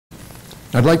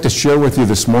I'd like to share with you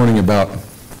this morning about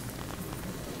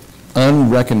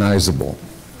unrecognizable.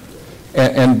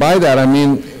 And by that I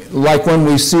mean like when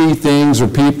we see things or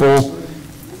people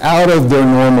out of their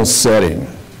normal setting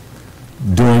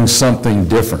doing something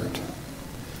different.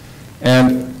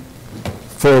 And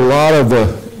for a lot of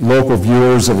the local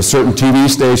viewers of a certain TV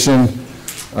station,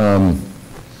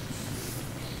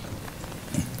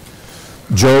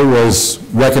 Joe was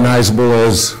recognizable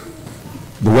as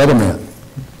the weatherman,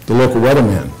 the local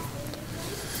weatherman.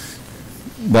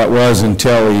 That was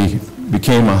until he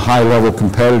became a high-level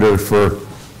competitor for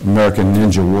American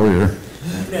Ninja Warrior.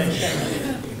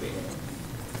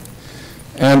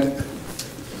 And,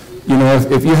 you know,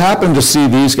 if you happen to see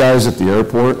these guys at the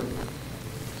airport,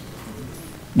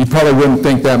 you probably wouldn't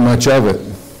think that much of it.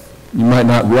 You might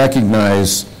not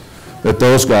recognize that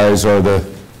those guys are the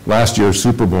last year's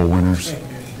Super Bowl winners.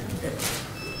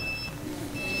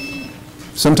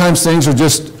 Sometimes things are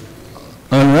just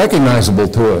unrecognizable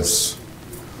to us.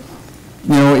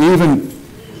 You know, even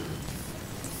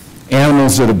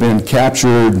animals that have been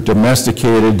captured,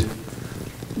 domesticated,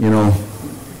 you know,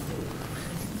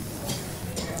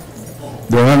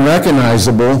 they're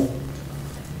unrecognizable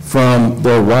from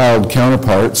their wild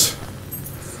counterparts.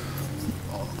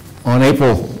 On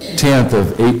April 10th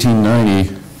of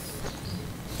 1890,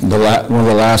 one of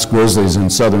the last grizzlies in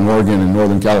southern Oregon and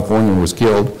northern California was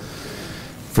killed.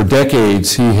 For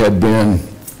decades, he had been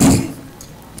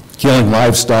killing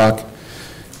livestock,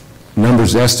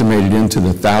 numbers estimated into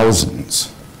the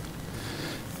thousands.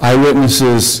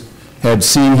 Eyewitnesses had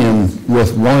seen him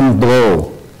with one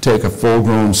blow take a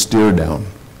full-grown steer down.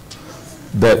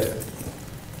 That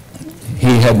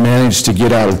he had managed to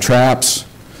get out of traps,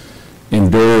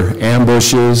 endure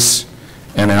ambushes,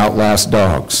 and outlast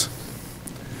dogs.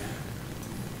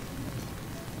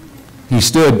 He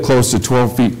stood close to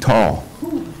 12 feet tall.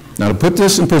 Now, to put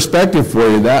this in perspective for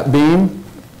you, that beam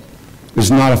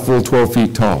is not a full 12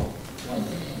 feet tall.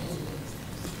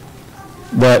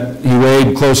 That he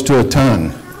weighed close to a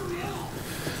ton.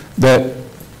 That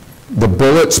the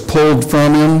bullets pulled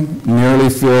from him nearly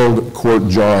filled a quart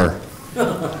jar.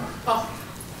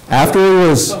 After he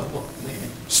was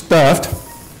stuffed,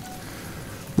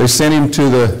 they sent him to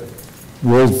the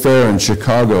World Fair in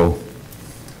Chicago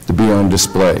to be on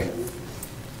display.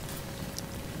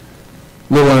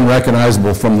 A little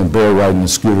unrecognizable from the bear riding the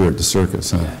scooter at the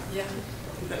circus, huh? Yeah.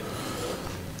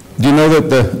 Do you know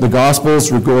that the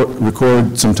Gospels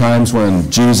record some times when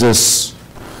Jesus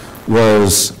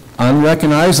was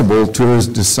unrecognizable to his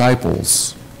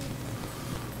disciples?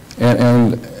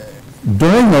 And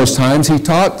during those times, he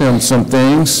taught them some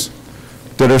things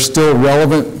that are still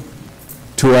relevant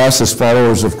to us as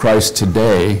followers of Christ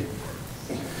today.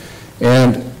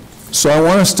 And so I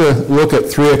want us to look at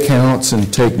three accounts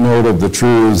and take note of the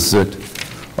truths that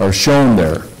are shown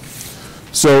there.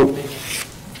 So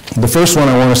the first one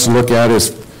I want us to look at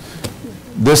is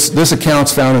this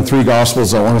account's found in three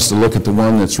Gospels. I want us to look at the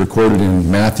one that's recorded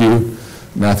in Matthew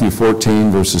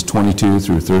 14, verses 22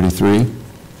 through 33.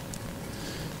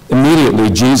 Immediately,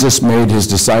 Jesus made his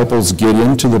disciples get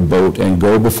into the boat and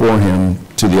go before him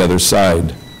to the other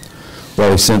side,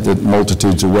 while he sent the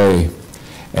multitudes away.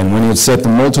 And when he had set the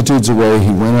multitudes away, he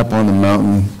went up on the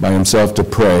mountain by himself to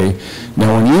pray.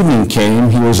 Now when evening came,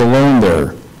 he was alone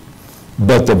there.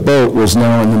 But the boat was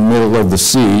now in the middle of the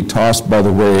sea, tossed by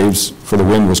the waves, for the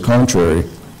wind was contrary.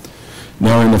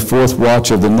 Now in the fourth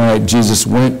watch of the night, Jesus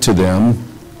went to them,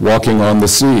 walking on the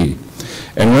sea.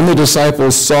 And when the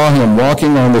disciples saw him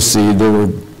walking on the sea, they were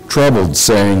troubled,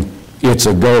 saying, "It's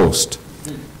a ghost."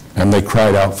 And they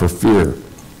cried out for fear.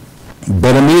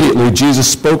 But immediately Jesus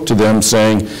spoke to them,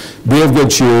 saying, "Be of good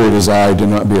cheer, it is I, do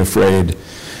not be afraid."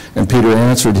 And Peter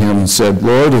answered him and said,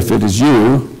 "Lord, if it is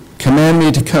you, command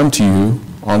me to come to you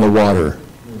on the water."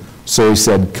 So he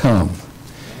said, "Come."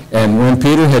 And when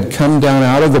Peter had come down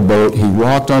out of the boat, he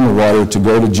walked on the water to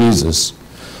go to Jesus.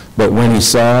 But when he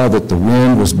saw that the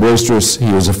wind was boisterous,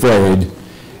 he was afraid,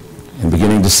 and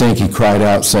beginning to sink, he cried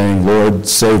out, saying, "Lord,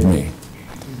 save me."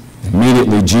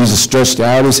 Immediately Jesus stretched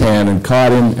out his hand and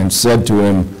caught him and said to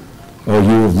him, "O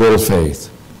you of little faith,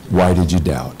 why did you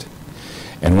doubt?"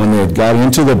 And when they had got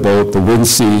into the boat, the wind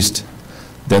ceased.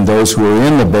 Then those who were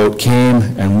in the boat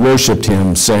came and worshipped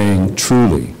him, saying,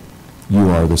 "Truly, you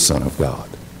are the Son of God."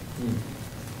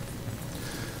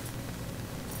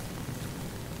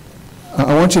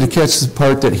 I want you to catch the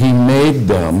part that he made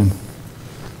them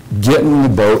get in the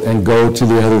boat and go to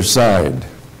the other side.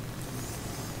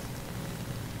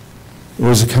 It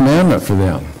was a commandment for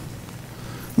them.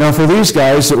 Now, for these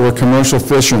guys that were commercial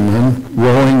fishermen,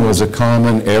 rowing was a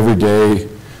common, everyday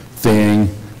thing.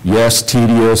 Yes,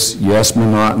 tedious. Yes,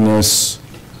 monotonous.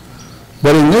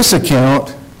 But in this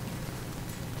account,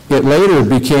 it later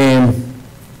became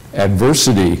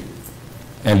adversity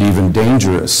and even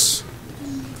dangerous.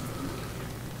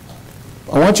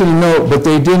 I want you to note, but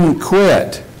they didn't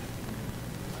quit.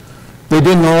 They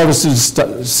didn't all of a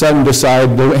sudden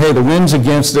decide, hey, the wind's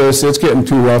against us, it's getting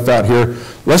too rough out here.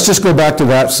 Let's just go back to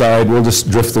that side, we'll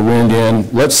just drift the wind in.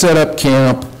 Let's set up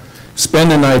camp,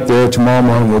 spend the night there, tomorrow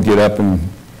morning we'll get up and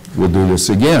we'll do this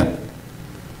again.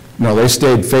 No, they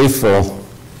stayed faithful,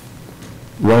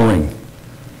 rowing.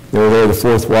 They were there the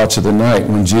fourth watch of the night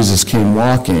when Jesus came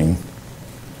walking.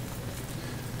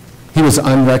 He was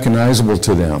unrecognizable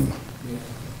to them.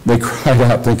 They cried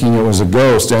out thinking it was a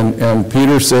ghost. And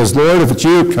Peter says, Lord, if it's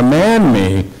you, command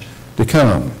me to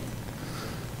come.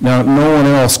 Now, no one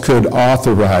else could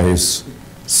authorize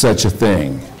such a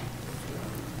thing.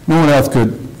 No one else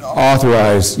could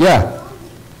authorize, yeah,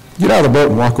 get out of the boat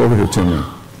and walk over here to me.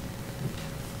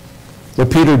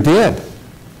 But Peter did.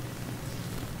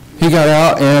 He got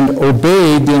out and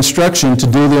obeyed the instruction to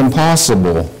do the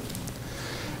impossible.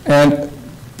 And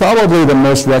probably the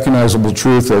most recognizable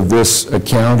truth of this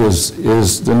account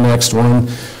is the next one,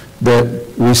 that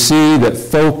we see that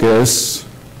focus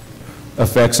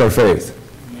affects our faith.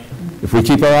 If we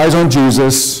keep our eyes on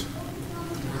Jesus,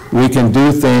 we can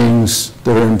do things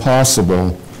that are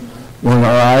impossible. When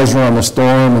our eyes are on the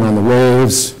storm and on the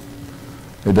waves,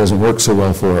 it doesn't work so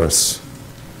well for us.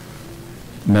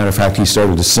 Matter of fact, he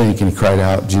started to sink and he cried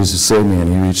out, Jesus, save me,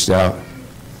 and he reached out.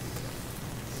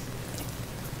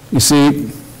 You see,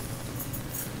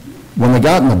 when they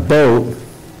got in the boat,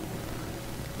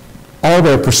 all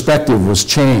their perspective was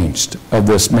changed of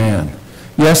this man.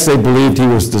 Yes, they believed he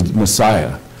was the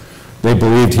Messiah. They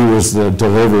believed he was the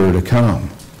deliverer to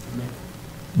come.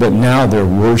 But now they're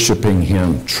worshiping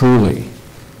him truly.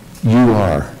 You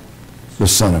are the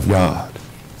Son of God.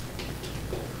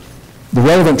 The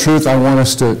relevant truth I want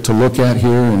us to look at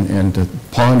here and to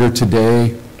ponder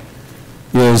today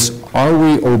is, are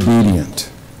we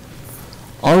obedient?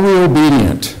 Are we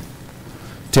obedient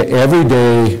to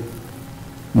everyday,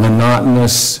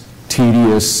 monotonous,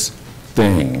 tedious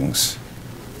things?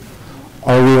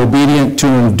 Are we obedient to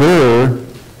endure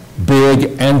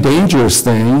big and dangerous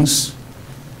things,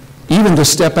 even to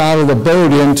step out of the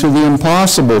boat into the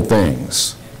impossible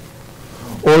things?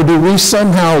 Or do we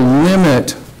somehow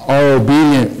limit our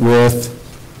obedience with,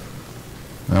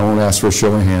 I won't ask for a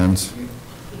show of hands,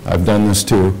 I've done this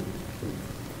too,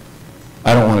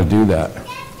 I don't want to do that.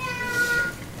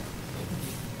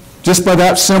 Just by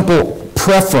that simple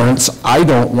preference, I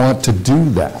don't want to do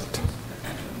that.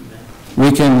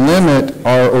 We can limit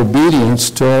our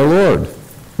obedience to our Lord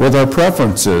with our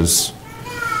preferences.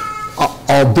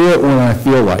 I'll do it when I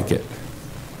feel like it.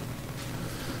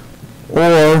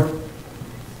 Or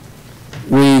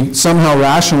we somehow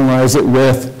rationalize it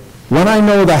with, when I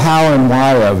know the how and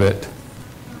why of it,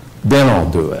 then I'll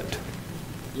do it.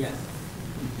 Yes.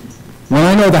 When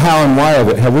I know the how and why of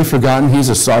it, have we forgotten he's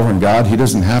a sovereign God? He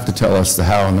doesn't have to tell us the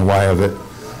how and the why of it.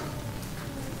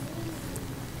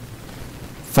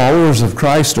 Followers of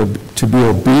Christ are to be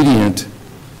obedient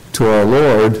to our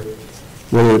Lord,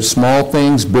 whether it's small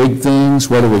things, big things,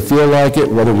 whether we feel like it,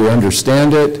 whether we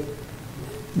understand it,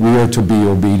 we are to be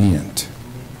obedient.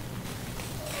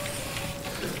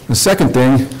 The second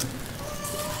thing,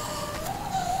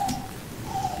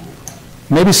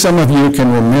 maybe some of you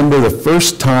can remember the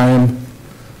first time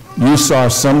you saw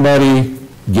somebody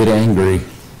get angry.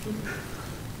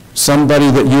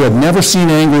 Somebody that you had never seen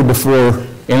angry before,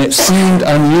 and it seemed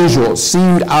unusual. It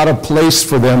seemed out of place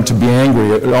for them to be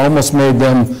angry. It almost made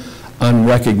them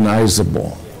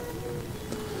unrecognizable.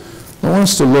 I want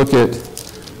us to look at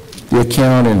the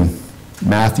account in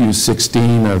Matthew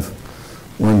 16 of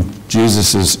when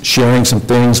Jesus is sharing some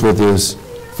things with his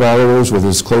followers, with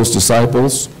his close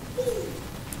disciples.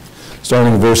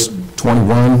 Starting in verse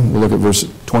 21, we'll look at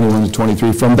verse 21 to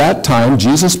 23. From that time,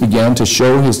 Jesus began to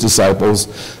show his disciples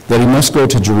that he must go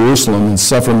to Jerusalem and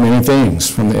suffer many things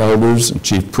from the elders and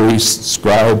chief priests,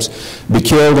 scribes, be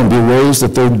killed and be raised the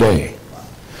third day.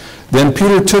 Then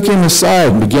Peter took him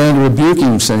aside and began to rebuke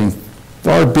him, saying,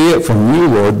 Far be it from you,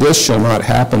 Lord, this shall not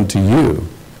happen to you.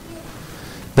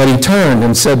 But he turned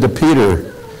and said to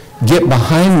Peter, Get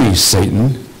behind me,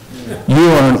 Satan. You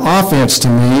are an offense to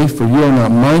me, for you are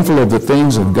not mindful of the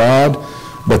things of God,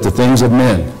 but the things of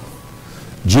men.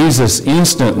 Jesus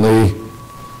instantly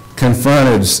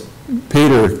confronted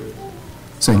Peter,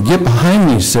 saying, Get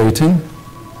behind me, Satan.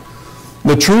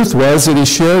 The truth was that he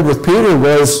shared with Peter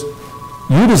was,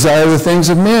 you desire the things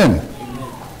of men.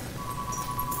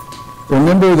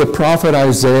 Remember, the prophet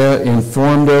Isaiah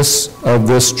informed us of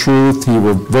this truth. He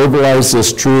verbalized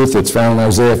this truth. It's found in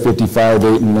Isaiah 55,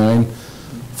 8 and 9.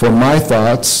 For my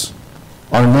thoughts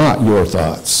are not your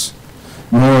thoughts,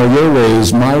 nor are your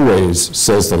ways my ways,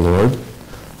 says the Lord.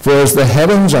 For as the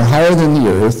heavens are higher than the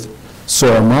earth,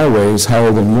 so are my ways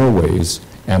higher than your ways,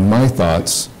 and my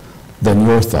thoughts than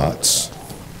your thoughts.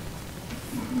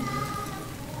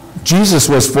 Jesus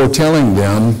was foretelling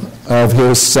them of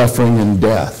his suffering and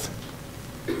death.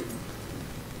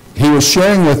 He was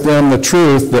sharing with them the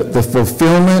truth that the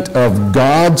fulfillment of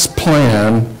God's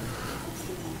plan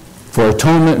for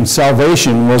atonement and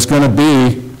salvation was going to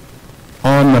be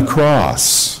on the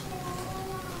cross.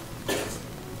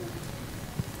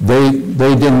 They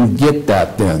didn't get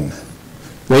that then.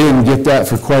 They didn't get that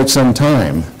for quite some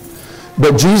time.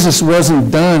 But Jesus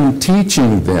wasn't done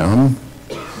teaching them,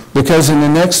 because in the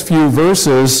next few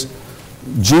verses,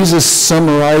 Jesus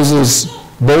summarizes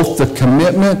both the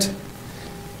commitment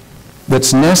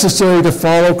that's necessary to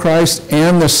follow Christ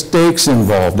and the stakes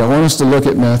involved. I want us to look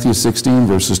at Matthew 16,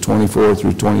 verses 24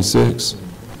 through 26.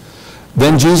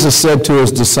 Then Jesus said to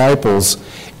his disciples,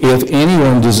 "If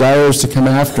anyone desires to come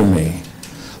after me,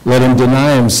 let him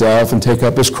deny himself and take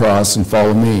up his cross and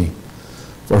follow me.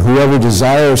 For whoever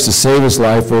desires to save his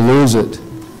life will lose it,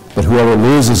 but whoever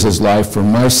loses his life for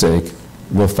my sake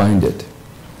will find it.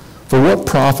 For what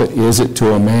profit is it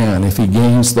to a man if he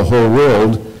gains the whole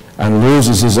world and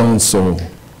loses his own soul?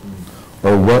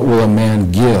 Or what will a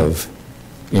man give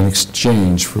in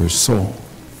exchange for his soul?"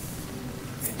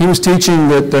 He was teaching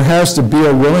that there has to be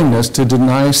a willingness to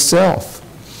deny self,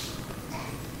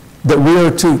 that we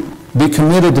are to be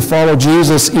committed to follow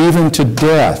Jesus even to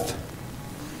death.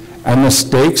 And the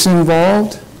stakes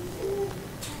involved,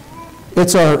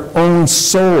 it's our own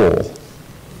soul,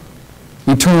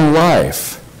 eternal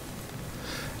life.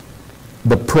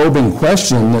 The probing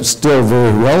question that's still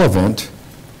very relevant: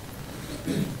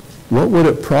 what would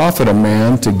it profit a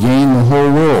man to gain the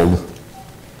whole world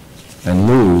and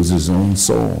lose his own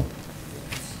soul?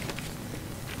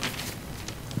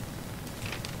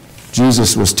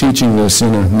 Jesus was teaching this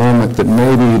in a moment that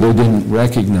maybe they didn't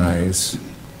recognize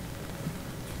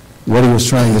what he was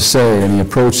trying to say, and he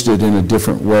approached it in a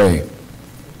different way.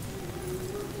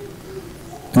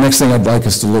 The next thing I'd like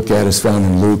us to look at is found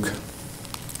in Luke.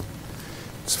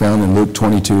 It's found in Luke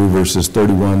 22, verses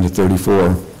 31 to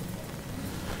 34.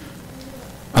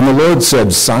 And the Lord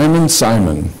said, "Simon,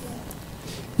 Simon,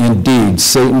 indeed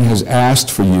Satan has asked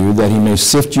for you that he may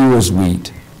sift you as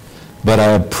wheat, but I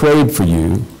have prayed for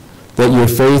you that your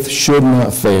faith should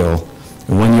not fail.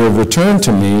 And when you have returned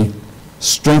to me,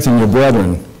 strengthen your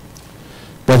brethren."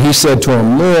 But he said to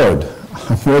him, "Lord,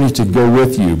 I'm ready to go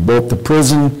with you, both to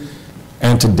prison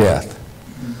and to death."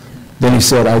 Then he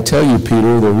said, "I tell you,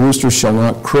 Peter, the rooster shall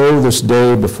not crow this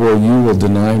day before you will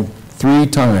deny 3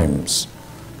 times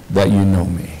that you know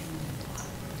me."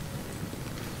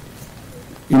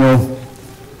 You know,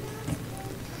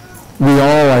 we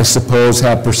all, I suppose,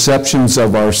 have perceptions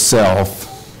of ourselves,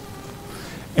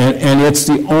 and it's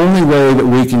the only way that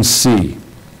we can see.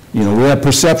 You know, we have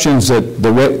perceptions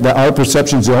that our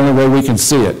perception's the only way we can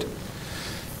see it.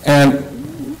 And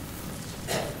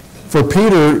for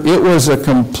Peter, it was a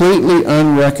completely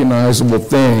unrecognizable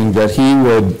thing that he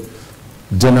would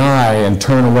deny and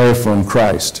turn away from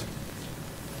Christ.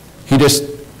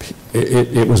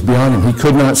 It was beyond him. He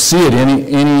could not see it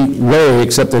any way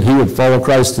except that he would follow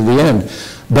Christ to the end.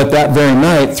 But that very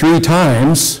night, 3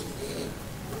 times,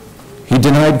 he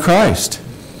denied Christ.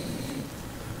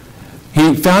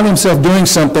 He found himself doing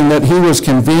something that he was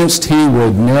convinced he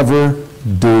would never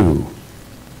do.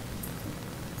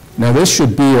 Now, this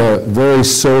should be a very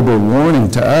sober warning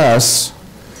to us,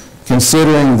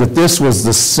 considering that this was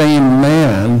the same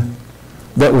man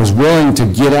that was willing to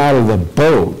get out of the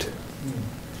boat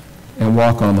and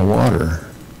walk on the water.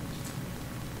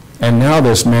 And now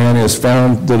this man has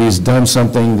found that he's done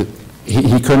something that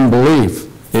he couldn't believe.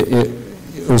 It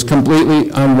was completely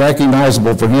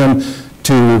unrecognizable for him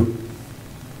to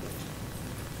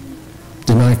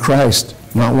deny Christ,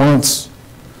 not once,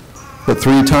 but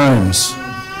 3 times.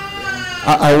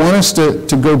 I want us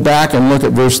to go back and look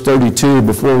at verse 32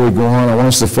 before we go on. I want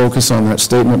us to focus on that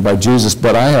statement by Jesus.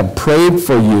 "But I have prayed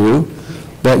for you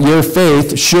that your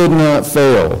faith should not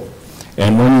fail.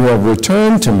 And when you have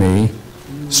returned to me,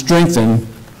 strengthen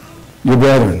your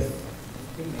brethren."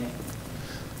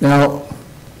 Now,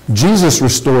 Jesus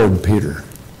restored Peter.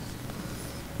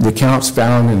 The account's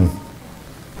found in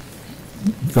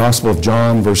the Gospel of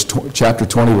John, chapter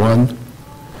 21.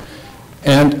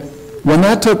 And when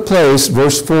that took place,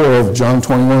 verse 4 of John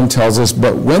 21 tells us,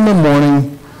 "But when the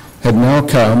morning had now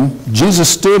come, Jesus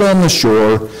stood on the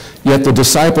shore, yet the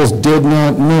disciples did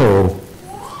not know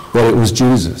that it was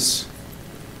Jesus."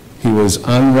 He was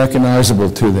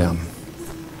unrecognizable to them.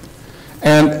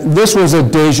 And this was a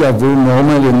deja vu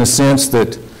moment in the sense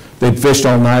that they'd fished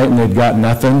all night and they'd got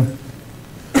nothing.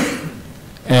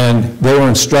 And they were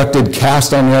instructed,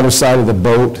 cast on the other side of the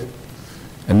boat,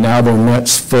 and now their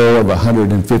net's full of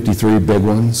 153 big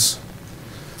ones.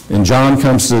 And John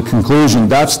comes to the conclusion,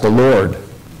 that's the Lord.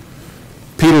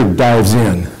 Peter dives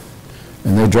in,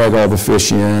 and they drag all the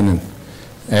fish in,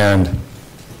 and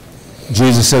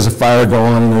Jesus has a fire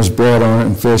going, and there's bread on it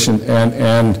and fish,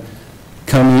 and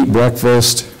come eat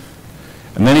breakfast.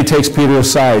 And then he takes Peter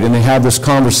aside, and they have this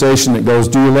conversation that goes,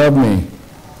 do you love me?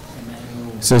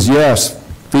 He says, yes,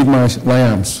 feed my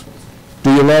lambs.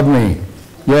 Do you love me?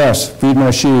 Yes, feed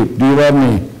my sheep. Do you love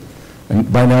me?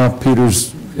 And by now,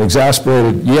 Peter's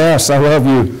exasperated. Yes, I love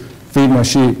you. Feed my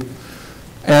sheep.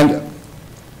 And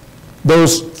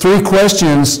those three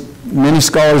questions, many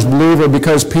scholars believe, are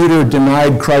because Peter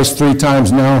denied Christ 3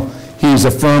 times. Now he's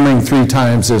affirming 3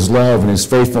 times his love and his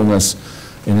faithfulness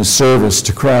and his service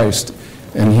to Christ.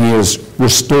 And he is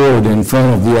restored in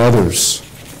front of the others.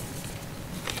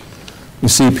 You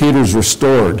see, Peter's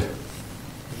restored.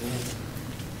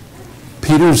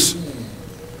 Peter's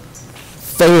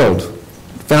failed,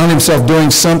 found himself doing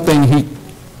something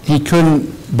he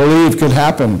couldn't believe could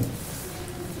happen.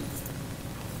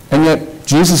 And yet,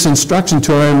 Jesus' instruction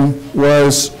to him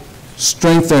was,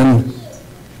 strengthen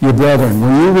your brethren.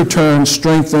 When you return,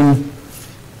 strengthen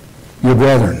your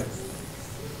brethren.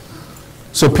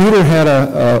 So Peter had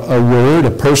a word,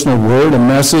 a personal word, a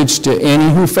message to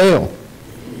any who fail,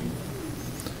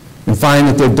 and find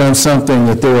that they've done something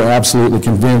that they were absolutely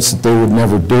convinced that they would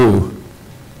never do.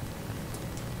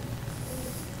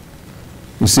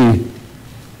 You see,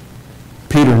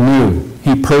 Peter knew,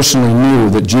 he personally knew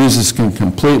that Jesus can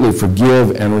completely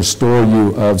forgive and restore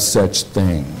you of such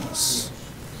things.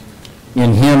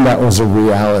 In him, that was a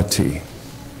reality.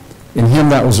 In him,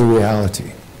 that was a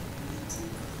reality.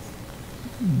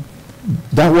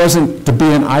 That wasn't to be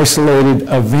an isolated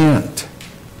event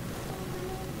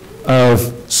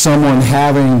of someone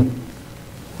having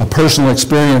a personal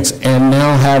experience and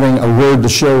now having a word to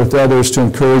share with others, to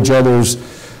encourage others.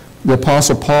 The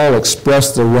Apostle Paul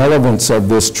expressed the relevance of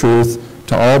this truth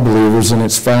to all believers, and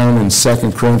it's found in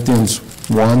 2 Corinthians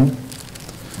 1.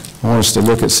 I want us to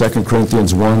look at 2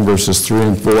 Corinthians 1, verses 3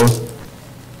 and 4.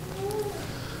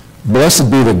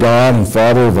 Blessed be the God and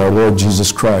Father of our Lord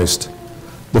Jesus Christ,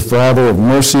 the Father of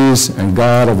mercies and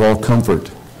God of all comfort,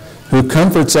 who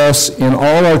comforts us in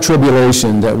all our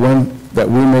tribulation, that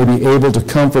we may be able to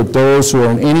comfort those who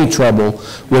are in any trouble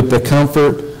with the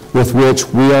comfort with which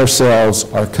we ourselves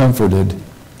are comforted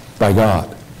by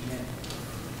God.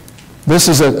 This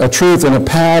is a truth and a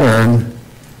pattern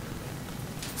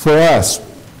for us.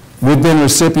 We've been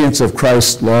recipients of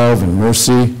Christ's love and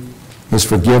mercy, his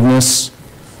forgiveness,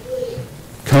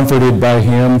 comforted by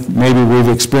him. Maybe we've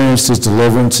experienced his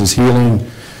deliverance, his healing,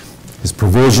 his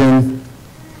provision.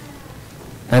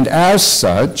 And as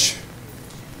such,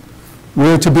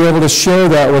 we're to be able to share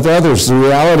that with others, the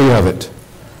reality of it,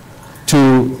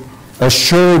 to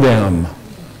assure them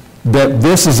that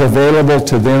this is available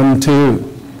to them too.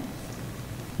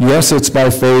 Yes, it's by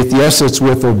faith. Yes, it's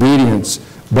with obedience,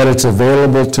 but it's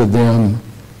available to them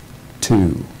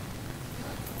too.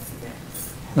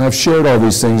 And I've shared all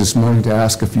these things this morning to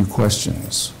ask a few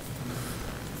questions.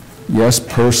 Yes,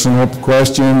 personal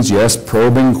questions. Yes,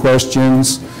 probing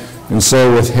questions. And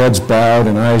so with heads bowed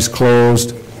and eyes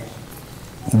closed,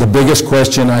 the biggest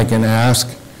question I can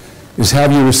ask is,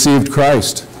 have you received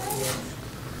Christ?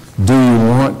 Do you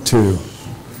want to?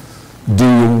 Do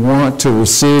you want to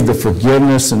receive the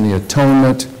forgiveness and the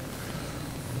atonement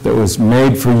that was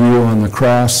made for you on the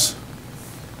cross?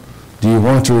 Do you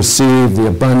want to receive the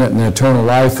abundant and eternal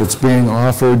life that's being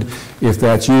offered? If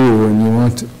that's you and you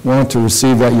want to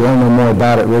receive that, you want to know more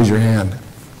about it, raise your hand.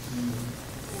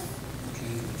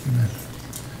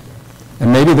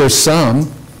 And maybe there's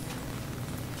some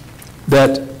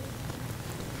that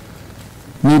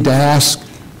need to ask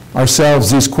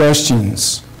ourselves these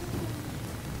questions.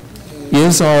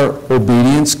 Is our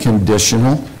obedience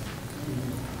conditional?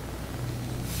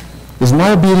 Is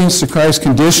my obedience to Christ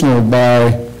conditional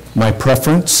by my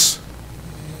preference?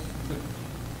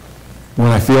 When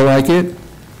I feel like it?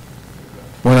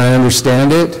 When I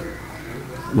understand it?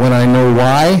 When I know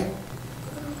why?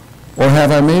 Or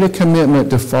have I made a commitment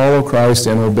to follow Christ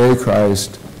and obey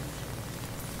Christ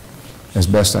as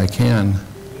best I can,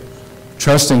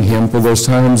 trusting him for those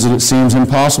times that it seems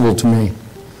impossible to me?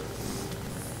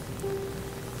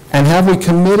 And have we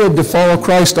committed to follow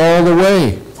Christ all the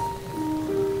way?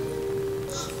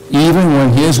 Even when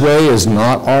his way is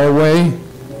not our way?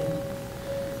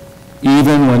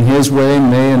 Even when his way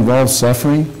may involve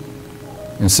suffering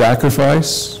and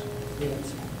sacrifice?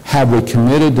 Have we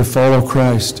committed to follow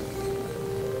Christ?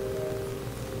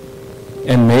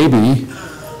 And maybe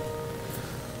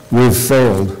we've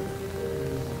failed.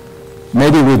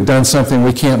 Maybe we've done something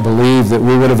we can't believe that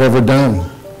we would have ever done.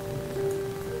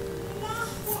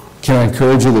 Can I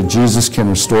encourage you that Jesus can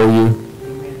restore you?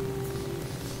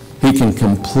 He can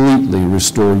completely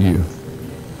restore you.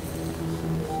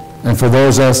 And for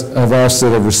those of us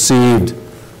that have received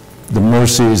the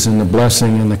mercies and the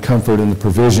blessing and the comfort and the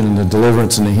provision and the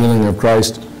deliverance and the healing of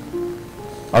Christ,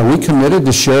 are we committed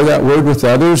to share that word with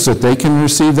others that they can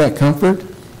receive that comfort?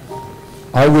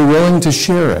 Are we willing to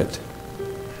share it?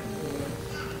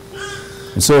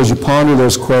 And so as you ponder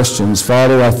those questions,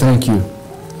 Father, I thank you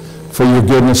for your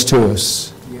goodness to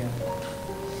us.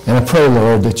 And I pray,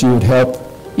 Lord, that you would help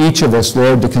each of us,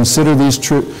 Lord, to consider these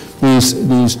truths,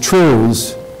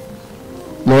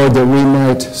 Lord, that we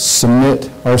might submit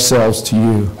ourselves to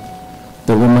you,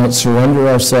 that we might surrender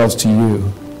ourselves to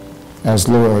you as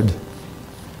Lord,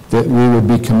 that we would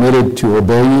be committed to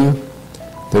obey you,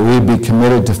 that we would be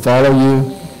committed to follow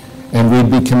you, and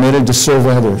we'd be committed to serve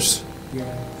others,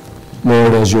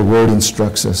 Lord, as your word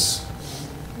instructs us.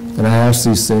 And I ask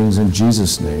these things in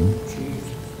Jesus' name.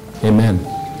 Amen.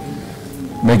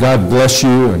 May God bless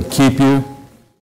you and keep you.